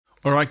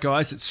Alright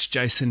guys, it's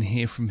Jason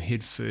here from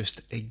Head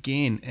First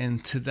again,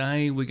 and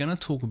today we're going to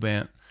talk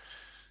about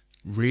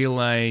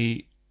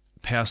relay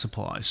power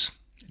supplies,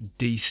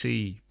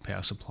 DC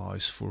power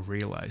supplies for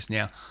relays.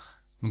 Now,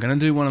 I'm going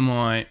to do one of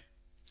my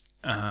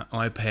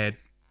iPad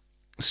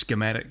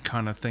schematic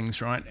kind of things,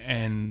 right?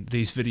 And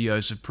these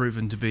videos have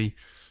proven to be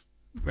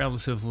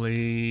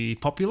relatively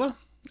popular.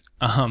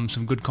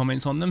 Some good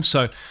comments on them,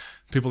 so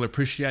people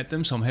appreciate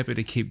them, so I'm happy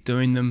to keep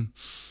doing them.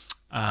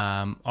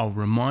 I'll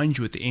remind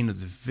you at the end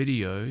of the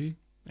video,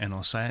 and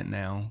I'll say it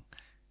now,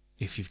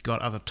 if you've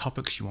got other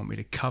topics you want me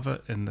to cover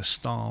in the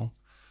style,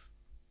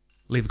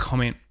 leave a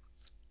comment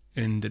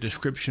in the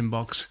description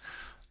box,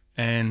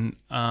 and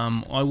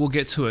I will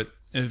get to it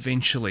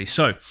eventually.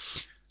 So,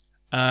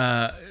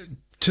 to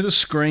the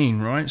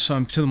screen, right? So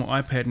I'm to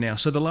my iPad now.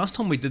 So the last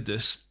time we did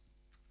this,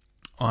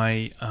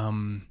 I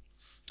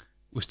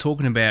was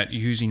talking about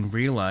using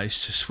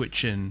relays to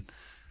switch in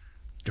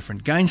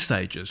different gain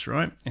stages,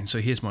 right? And so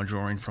here's my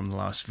drawing from the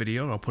last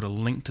video. I'll put a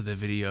link to the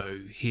video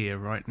here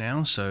right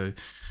now so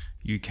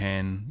you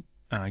can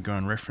go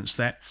and reference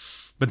that.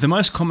 But the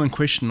most common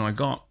question I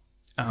got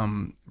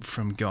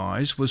from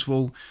guys was,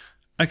 well,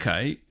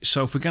 okay,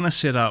 so if we're going to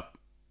set up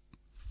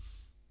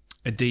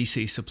a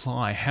DC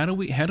supply, how do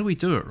we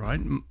do it,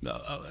 right?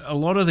 A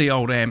lot of the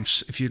old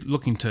amps, if you're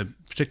looking to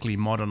particularly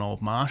modern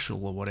old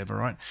Marshall or whatever,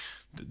 right,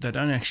 they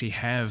don't actually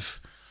have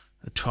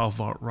a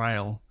 12-volt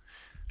rail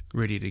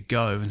ready to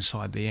go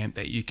inside the amp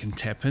that you can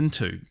tap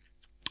into.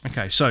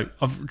 Okay, so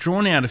I've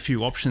drawn out a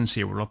few options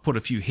here where I've put a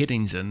few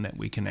headings in that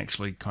we can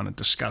actually kind of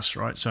discuss,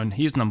 right? So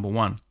here's number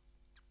one.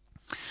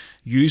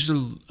 Use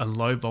a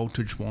low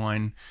voltage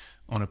wind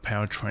on a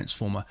power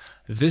transformer.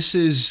 This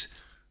is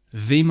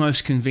the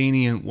most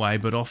convenient way,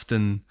 but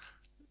often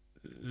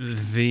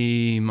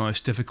the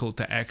most difficult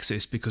to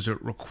access because it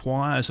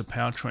requires a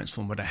power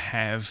transformer to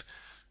have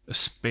a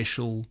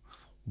special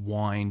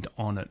wind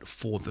on it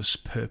for this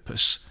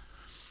purpose.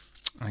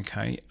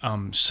 Okay,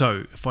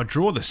 so if I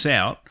draw this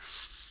out,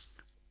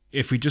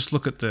 if we just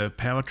look at the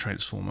power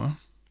transformer,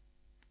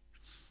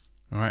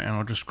 all right, and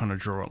I'll just kind of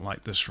draw it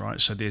like this, right?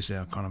 So there's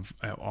our kind of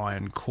our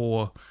iron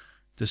core.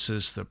 This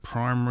is the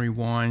primary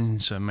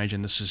wind. So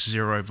imagine this is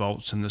 0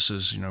 volts, and this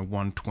is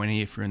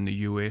 120 if you're in the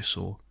US,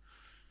 or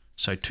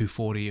say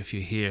 240 if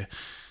you're here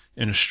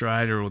in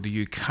Australia or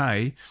the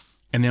UK.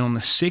 And then on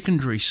the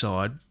secondary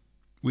side,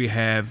 we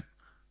have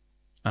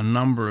a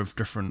number of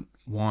different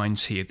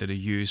winds here that are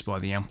used by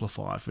the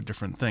amplifier for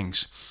different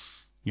things.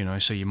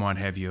 So you might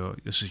have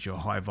this is your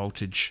high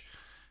voltage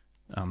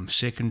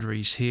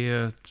secondaries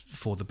here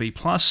for the B+.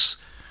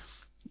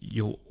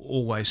 You'll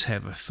always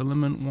have a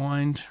filament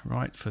wind,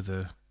 right, for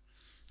the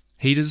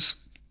heaters,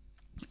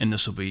 and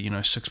this will be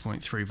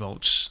 6.3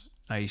 volts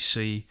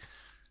AC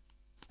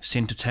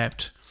center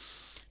tapped.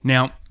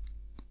 Now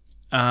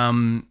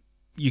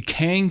you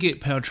can get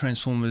power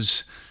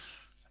transformers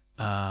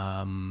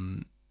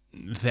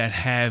that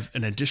have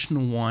an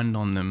additional wind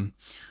on them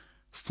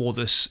for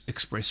this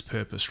express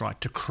purpose,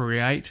 right? To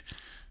create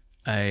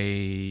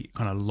a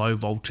kind of low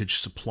voltage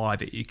supply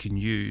that you can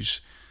use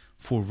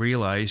for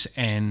relays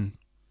and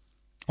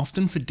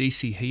often for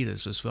DC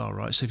heaters as well,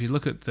 right? So if you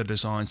look at the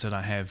designs that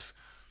I have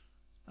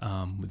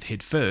with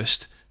Head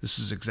First, this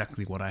is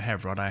exactly what I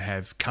have, right? I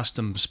have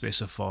custom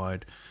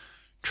specified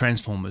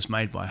transformers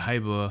made by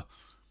Haber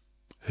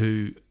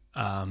who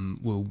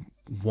will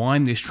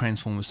wind these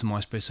transformers to my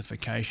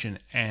specification,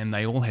 and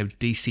they all have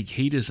DC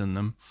heaters in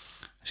them.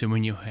 So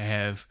when you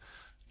have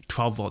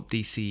 12-volt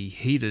DC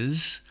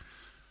heaters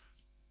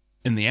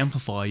in the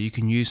amplifier, you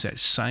can use that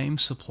same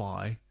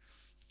supply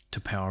to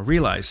power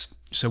relays.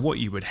 So what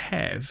you would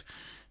have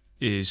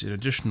is an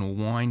additional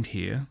wind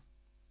here.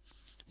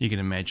 You can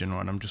imagine,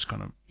 right, I'm just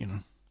kind of,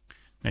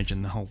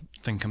 imagine the whole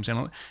thing comes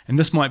down. And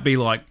this might be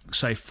like,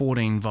 say,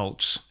 14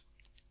 volts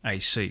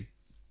AC.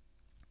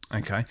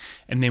 Okay,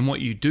 and then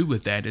what you do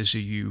with that is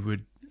you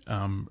would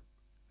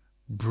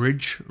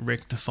bridge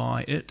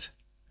rectify it.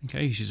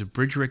 Okay, you use a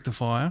bridge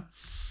rectifier,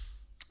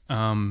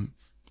 and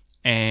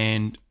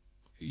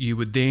you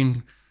would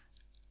then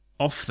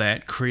off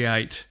that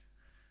create,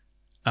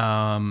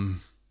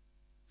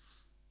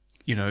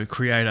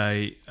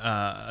 create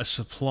a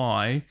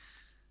supply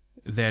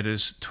that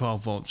is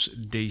 12 volts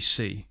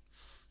DC,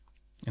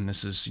 and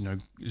this is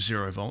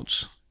 0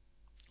 volts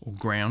or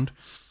ground.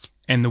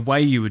 And the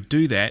way you would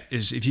do that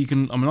is, if you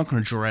can, I'm not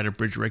going to draw out a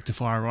bridge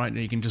rectifier, right?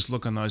 You can just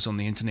look on those on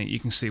the internet. You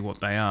can see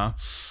what they are.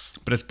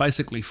 But it's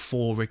basically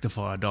 4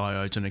 rectifier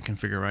diodes in a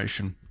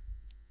configuration.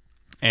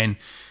 And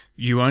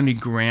you only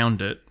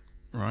ground it,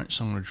 right?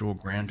 So I'm going to draw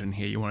ground in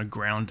here. You want to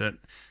ground it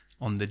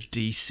on the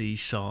DC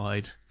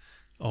side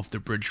of the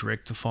bridge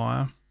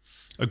rectifier.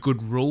 A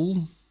good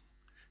rule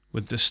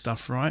with this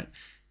stuff, right?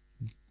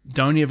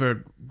 Don't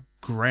ever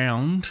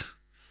ground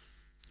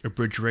a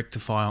bridge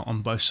rectifier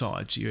on both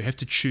sides. You have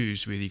to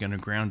choose whether you're going to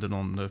ground it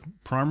on the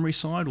primary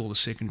side or the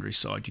secondary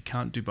side. You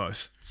can't do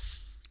both.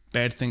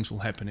 Bad things will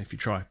happen if you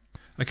try.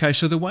 Okay,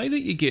 so the way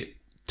that you get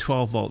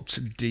 12 volts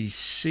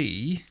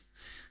DC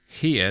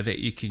here that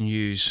you can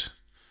use,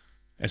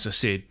 as I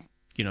said,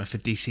 you know, for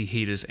DC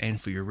heaters and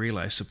for your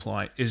relay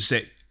supply, is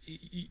that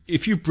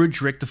if you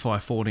bridge rectify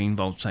 14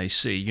 volts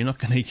AC, you're not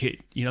going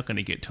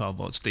to get 12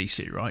 volts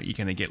DC, right? You're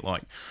going to get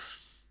like,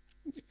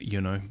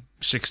 you know,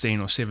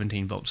 16 or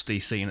 17 volts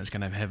DC, and it's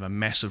going to have a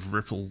massive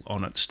ripple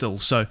on it still.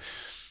 So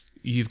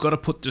you've got to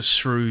put this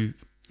through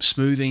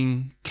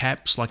smoothing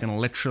caps, like an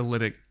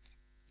electrolytic,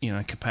 you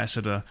know,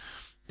 capacitor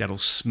that'll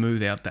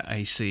smooth out the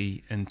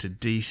AC into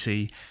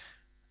DC.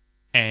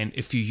 And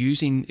if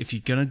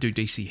you're going to do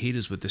DC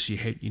heaters with this,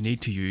 you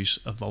need to use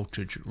a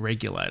voltage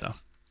regulator.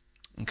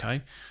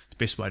 Okay, the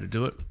best way to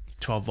do it,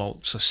 12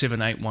 volts, a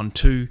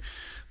 7812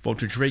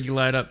 voltage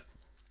regulator.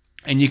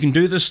 And you can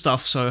do this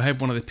stuff. So I have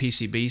one of the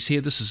PCBs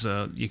here. This is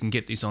you can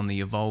get these on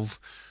the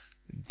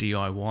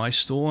EvolveDIY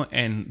store.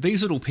 And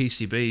these little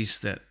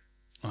PCBs that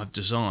I've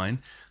designed,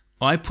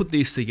 I put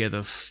these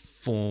together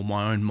for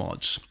my own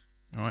mods.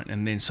 All right,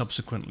 and then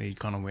subsequently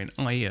kind of went,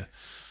 oh yeah,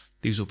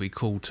 these will be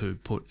cool to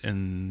put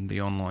in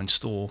the online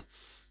store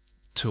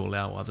to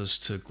allow others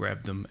to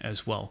grab them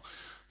as well.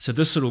 So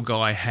this little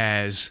guy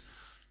has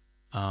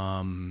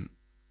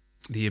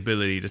the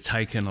ability to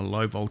take in a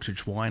low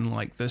voltage line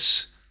like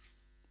this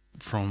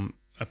from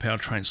a power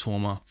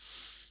transformer.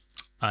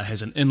 It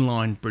has an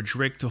inline bridge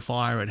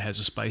rectifier. It has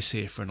a space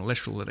here for an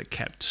electrolytic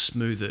cap to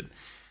smooth it,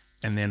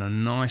 and then a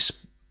nice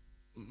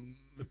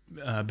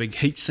big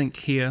heatsink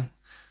here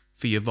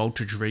for your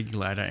voltage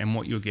regulator. And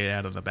what you'll get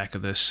out of the back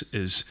of this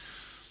is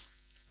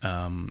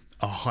a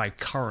high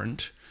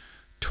current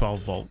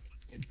 12 volt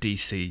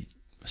DC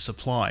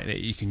supply that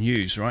you can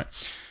use, right,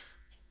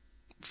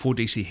 for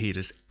DC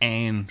heaters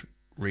and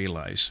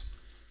relays.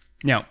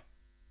 Now,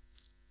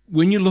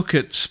 when you look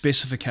at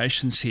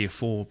specifications here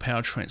for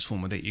power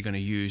transformer that you're going to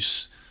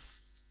use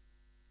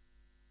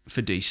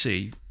for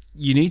DC,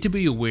 you need to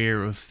be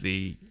aware of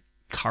the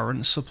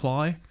current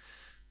supply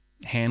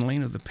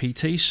handling of the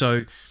PT.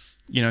 So,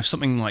 you know,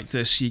 something like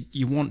this,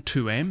 you want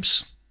 2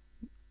 amps,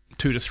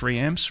 2 to 3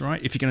 amps,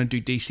 right? If you're going to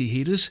do DC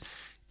heaters.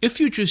 If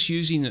you're just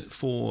using it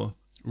for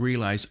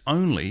relays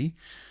only,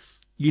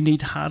 you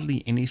need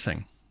hardly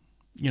anything,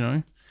 you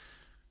know,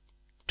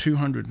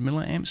 200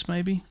 milliamps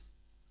maybe.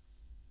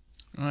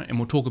 All right, and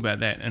we'll talk about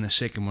that in a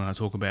second when I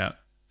talk about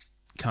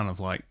kind of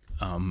like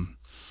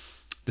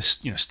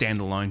this, you know,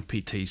 standalone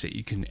PTs that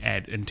you can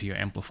add into your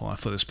amplifier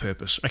for this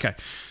purpose. Okay,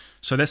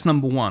 so that's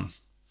number one.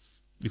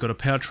 You've got a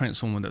power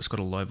transformer that's got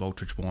a low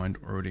voltage wind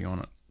already on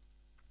it.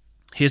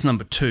 Here's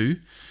number two,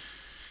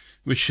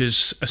 which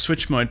is a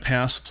switch mode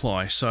power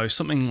supply. So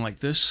something like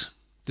this.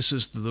 This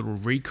is the little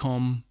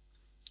Recom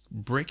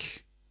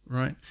brick,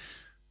 right?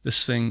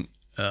 This thing,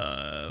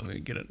 let me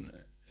get it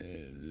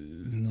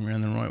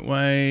around the right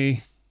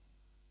way.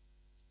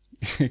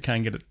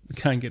 Can't get the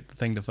thing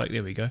to focus.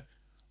 There we go.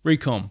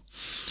 Recom.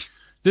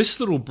 This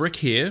little brick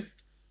here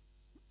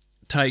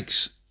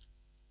takes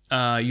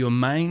your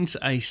mains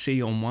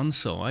AC on one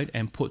side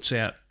and puts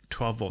out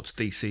 12 volts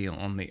DC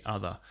on the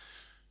other.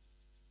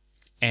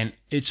 And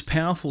it's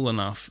powerful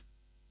enough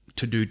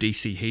to do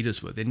DC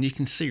heaters with. And you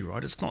can see,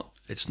 right, it's not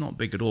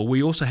big at all.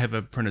 We also have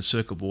a printed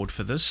circuit board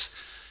for this.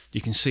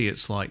 You can see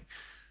it's got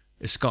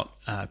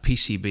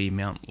PCB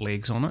mount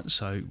legs on it.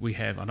 So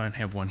I don't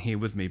have one here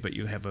with me, but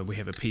we have a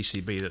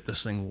PCB that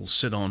this thing will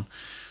sit on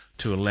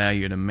to allow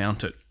you to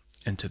mount it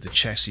into the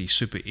chassis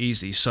super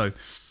easy. So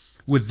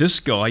with this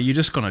guy, you're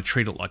just going to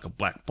treat it like a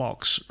black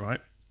box,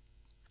 right?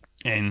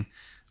 And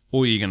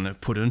all you're going to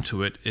put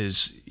into it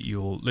is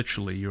your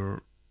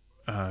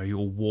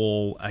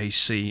wall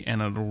AC,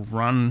 and it'll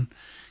run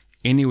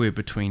anywhere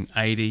between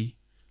 80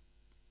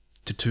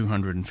 to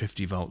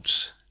 250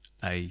 volts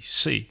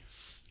AC.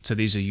 So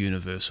these are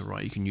universal,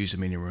 right? You can use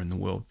them anywhere in the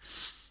world.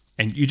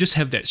 And you just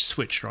have that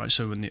switch, right?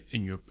 So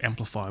in your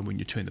amplifier, when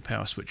you turn the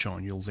power switch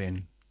on, you'll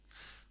then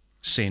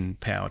send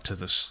power to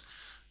the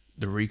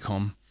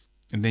Recom,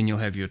 and then you'll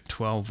have your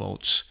 12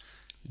 volts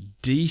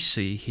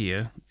DC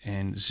here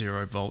and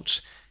 0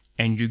 volts,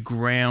 and you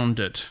ground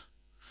it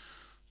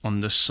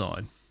on this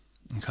side.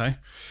 Okay,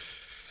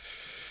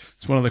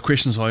 it's one of the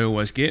questions I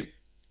always get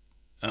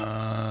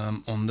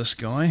on this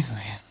guy.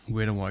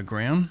 Where do I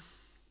ground?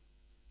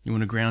 You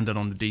want to ground it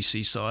on the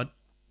DC side,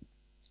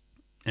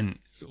 and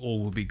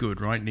all will be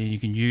good, right? Then you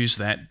can use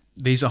that.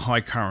 These are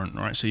high current,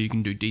 right? So you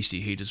can do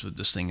DC heaters with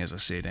this thing, as I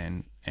said,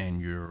 and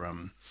your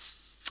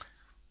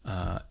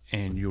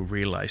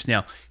relays.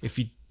 Now, if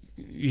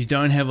you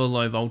don't have a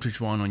low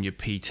voltage one on your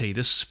PT,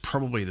 this is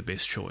probably the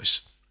best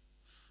choice,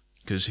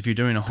 because if you're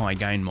doing a high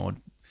gain mod,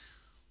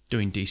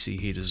 doing DC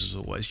heaters is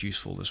always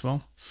useful as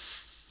well.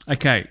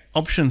 Okay,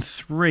 option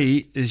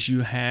 3 is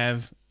you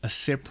have a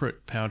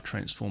separate power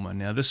transformer.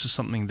 Now, this is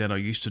something that I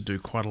used to do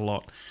quite a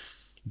lot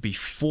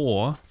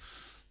before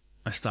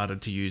I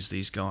started to use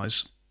these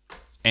guys.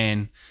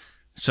 And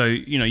so,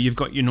 you know, you've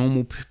got your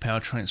normal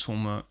power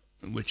transformer,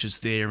 which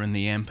is there in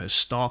the amp as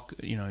stock,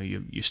 you know,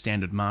 your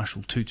standard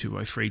Marshall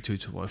 2203,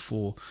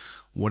 2204,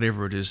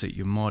 whatever it is that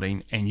you're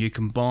modding. And you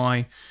can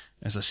buy,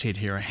 as I said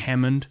here, a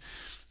Hammond.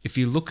 If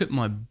you look at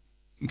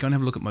go and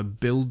have a look at my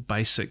Build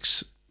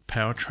Basics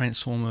power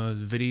transformer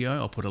video.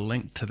 I'll put a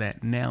link to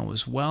that now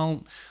as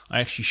well. I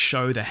actually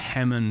show the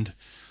Hammond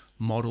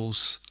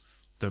models,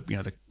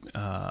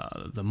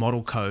 the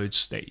model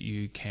codes that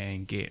you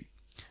can get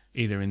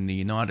either in the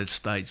United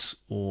States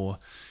or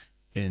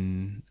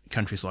in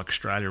countries like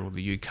Australia or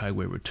the UK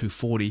where we're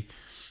 240.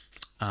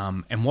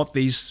 And what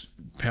these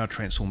power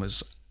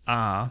transformers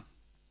are,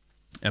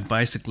 and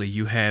basically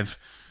it's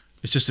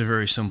just a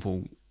very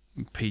simple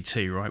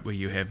PT, right, where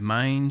you have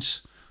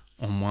mains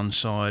on one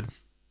side.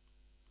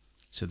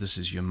 So this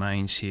is your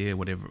mains here,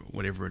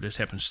 whatever it is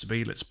happens to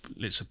be. Let's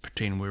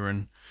pretend we're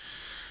in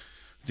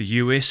the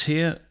US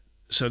here.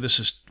 So this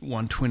is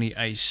 120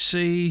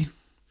 AC,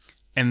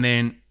 and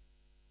then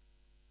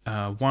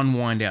one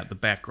wind out the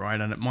back, right?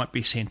 And it might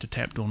be center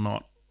tapped or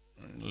not.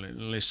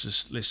 Let's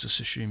just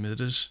assume it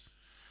is.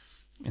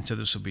 And so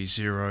this will be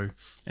 0,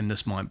 and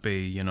this might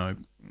be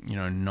 9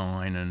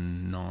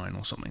 and 9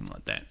 or something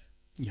like that.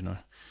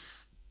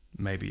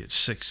 Maybe it's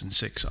 6 and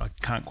 6. I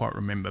can't quite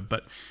remember,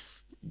 but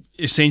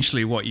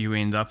essentially what you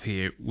end up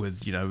here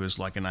with, is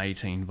like an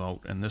 18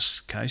 volt in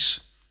this case,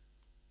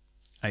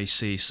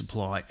 AC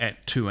supply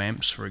at 2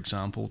 amps, for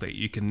example, that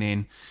you can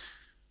then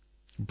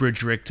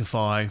bridge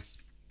rectify,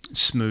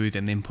 smooth,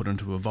 and then put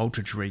into a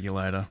voltage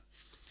regulator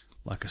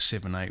like a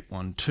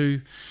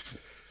 7812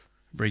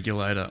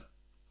 regulator,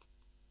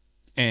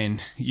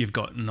 and you've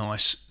got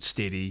nice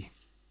steady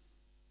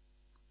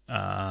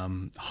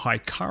high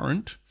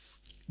current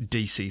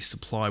DC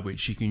supply,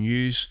 which you can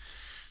use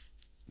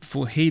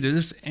for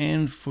heaters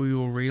and for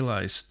your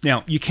relays.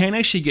 Now, you can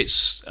actually get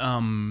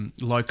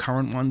low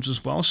current ones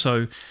as well.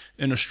 So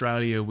in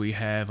Australia, we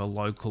have a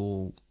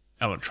local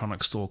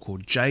electronic store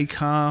called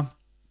J-Car.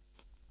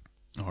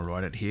 I'll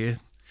write it here,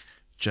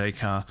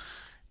 J-Car.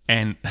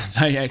 And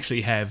they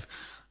actually have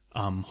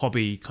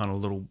hobby kind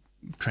of little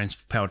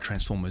power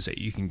transformers that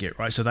you can get,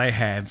 right? So they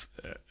have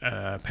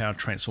a power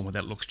transformer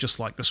that looks just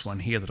like this one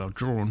here that I've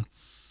drawn.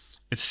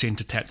 It's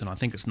center tapped, and I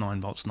think it's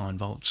 9 volts, 9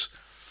 volts.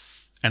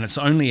 And it's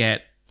only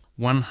at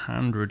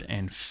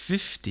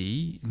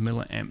 150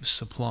 milliamp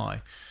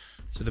supply.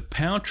 So the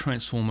power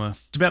transformer,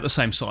 it's about the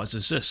same size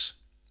as this.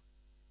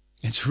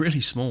 It's really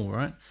small,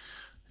 right?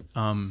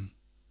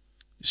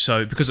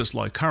 So because it's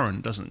low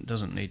current,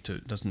 doesn't need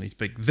to be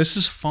big. This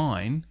is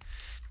fine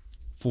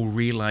for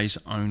relays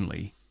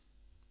only,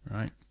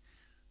 right?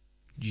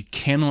 You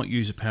cannot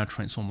use a power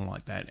transformer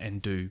like that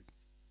and do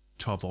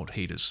 12 volt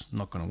heaters.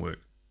 Not going to work.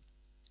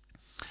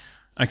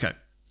 Okay,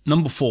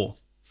 number 4.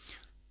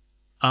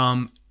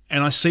 And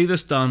I see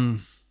this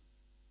done,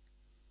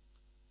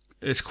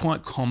 it's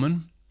quite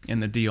common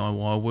in the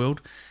DIY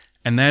world,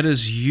 and that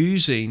is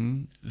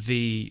using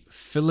the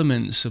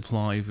filament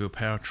supply of your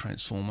power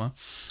transformer.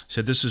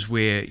 So this is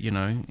where, here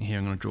I'm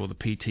going to draw the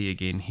PT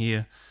again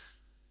here.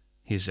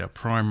 Here's our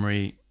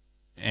primary,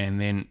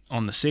 and then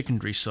on the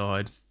secondary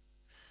side,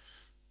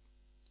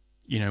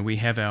 we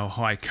have our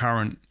high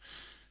current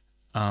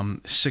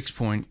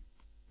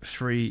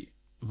 6.3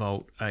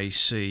 volt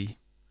AC,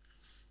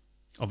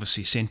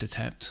 obviously center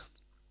tapped,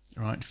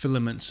 right?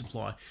 Filament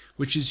supply,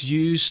 which is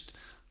used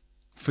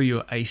for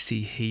your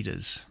AC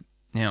heaters.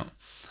 Now,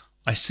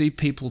 I see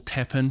people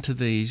tap into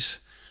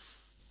these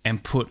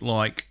and put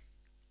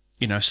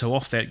so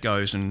off that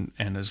goes and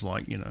is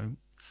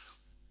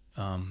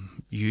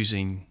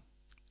using,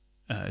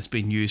 it's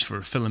been used for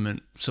a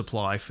filament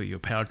supply for your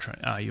power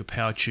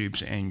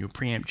tubes and your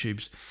preamp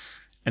tubes,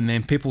 and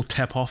then people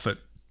tap off it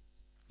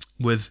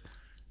with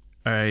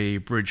a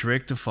bridge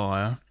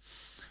rectifier,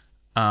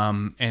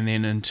 and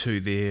then into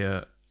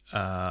their,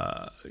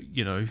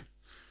 and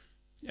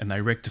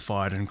they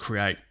rectify it and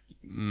create,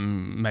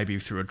 maybe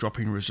through a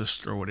drop-in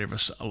resistor or whatever,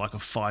 like a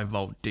 5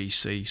 volt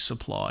DC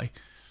supply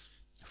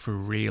for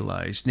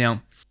relays.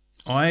 Now,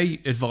 I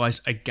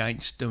advise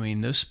against doing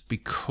this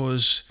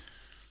because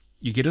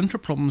you get into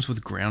problems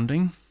with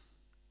grounding,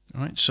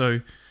 right?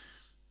 So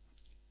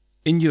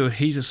in your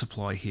heater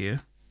supply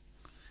here,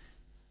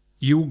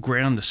 you will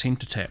ground the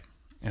center tap,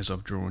 as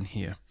I've drawn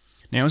here.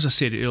 Now, as I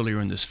said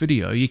earlier in this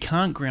video, you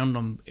can't ground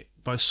on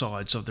both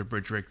sides of the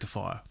bridge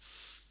rectifier.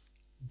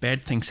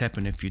 Bad things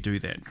happen if you do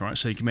that, right?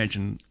 So you can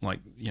imagine,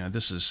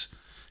 this is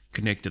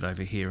connected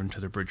over here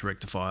into the bridge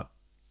rectifier.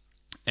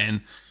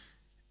 And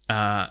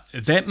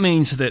that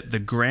means that the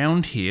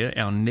ground here,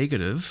 our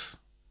negative,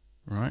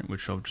 right,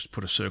 which I'll just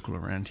put a circle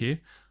around here,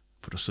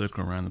 put a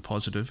circle around the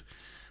positive.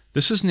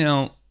 This is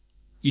now,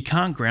 you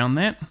can't ground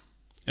that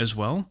as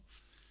well.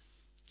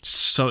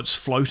 So it's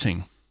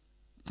floating.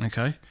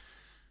 Okay,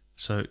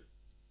 so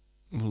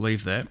we'll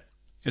leave that.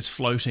 It's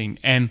floating,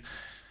 and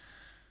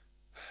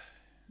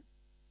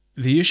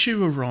the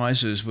issue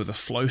arises with a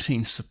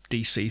floating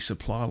DC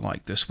supply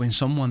like this when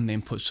someone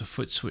then puts a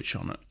foot switch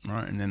on it,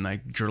 right? And then they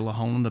drill a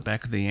hole in the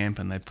back of the amp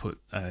and they put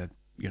a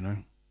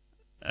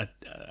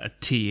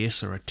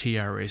TS or a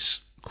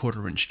TRS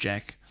 1/4 inch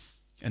jack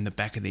in the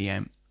back of the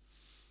amp.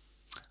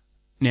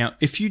 Now,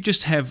 if you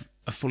just have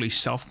a fully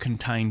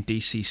self-contained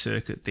DC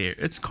circuit there,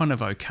 it's kind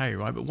of okay,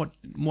 right? But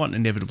what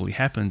inevitably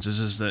happens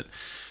is that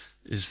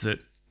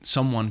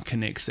someone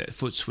connects that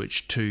foot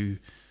switch to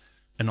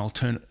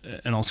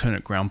an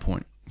alternate ground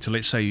point. So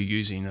let's say you're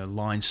using a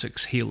line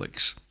 6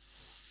 helix,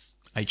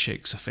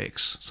 HX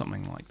effects,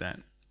 something like that,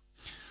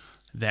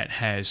 that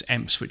has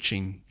amp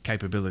switching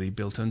capability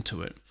built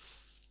into it.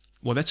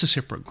 Well, that's a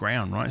separate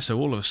ground, right? So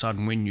all of a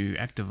sudden, when you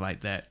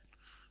activate that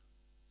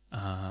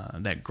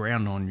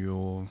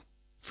ground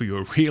for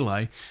your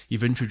relay,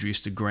 you've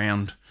introduced a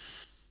ground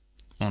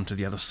onto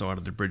the other side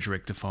of the bridge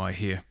rectifier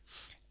here,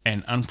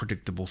 and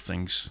unpredictable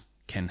things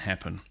can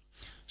happen.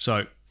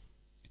 So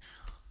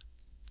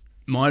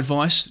my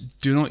advice,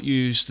 do not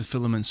use the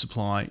filament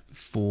supply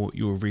for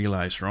your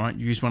relays, right?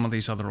 Use one of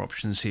these other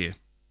options here.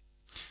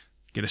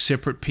 Get a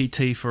separate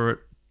PT for it.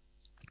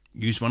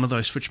 Use one of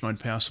those switch mode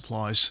power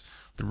supplies,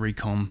 the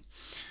Recom,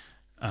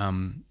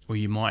 or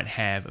you might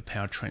have a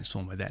power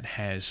transformer that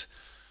has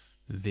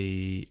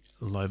the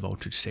low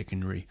voltage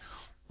secondary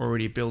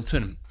already built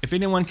in. If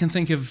anyone can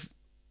think of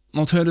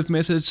alternative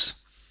methods,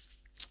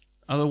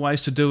 other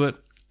ways to do it,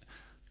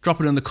 drop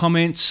it in the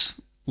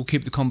comments. We'll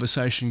keep the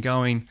conversation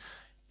going.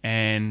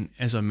 And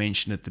as I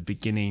mentioned at the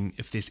beginning,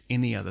 if there's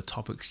any other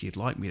topics you'd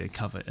like me to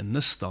cover in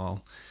this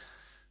style,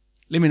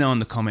 let me know in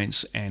the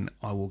comments and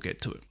I will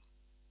get to it.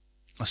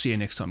 I'll see you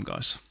next time,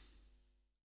 guys.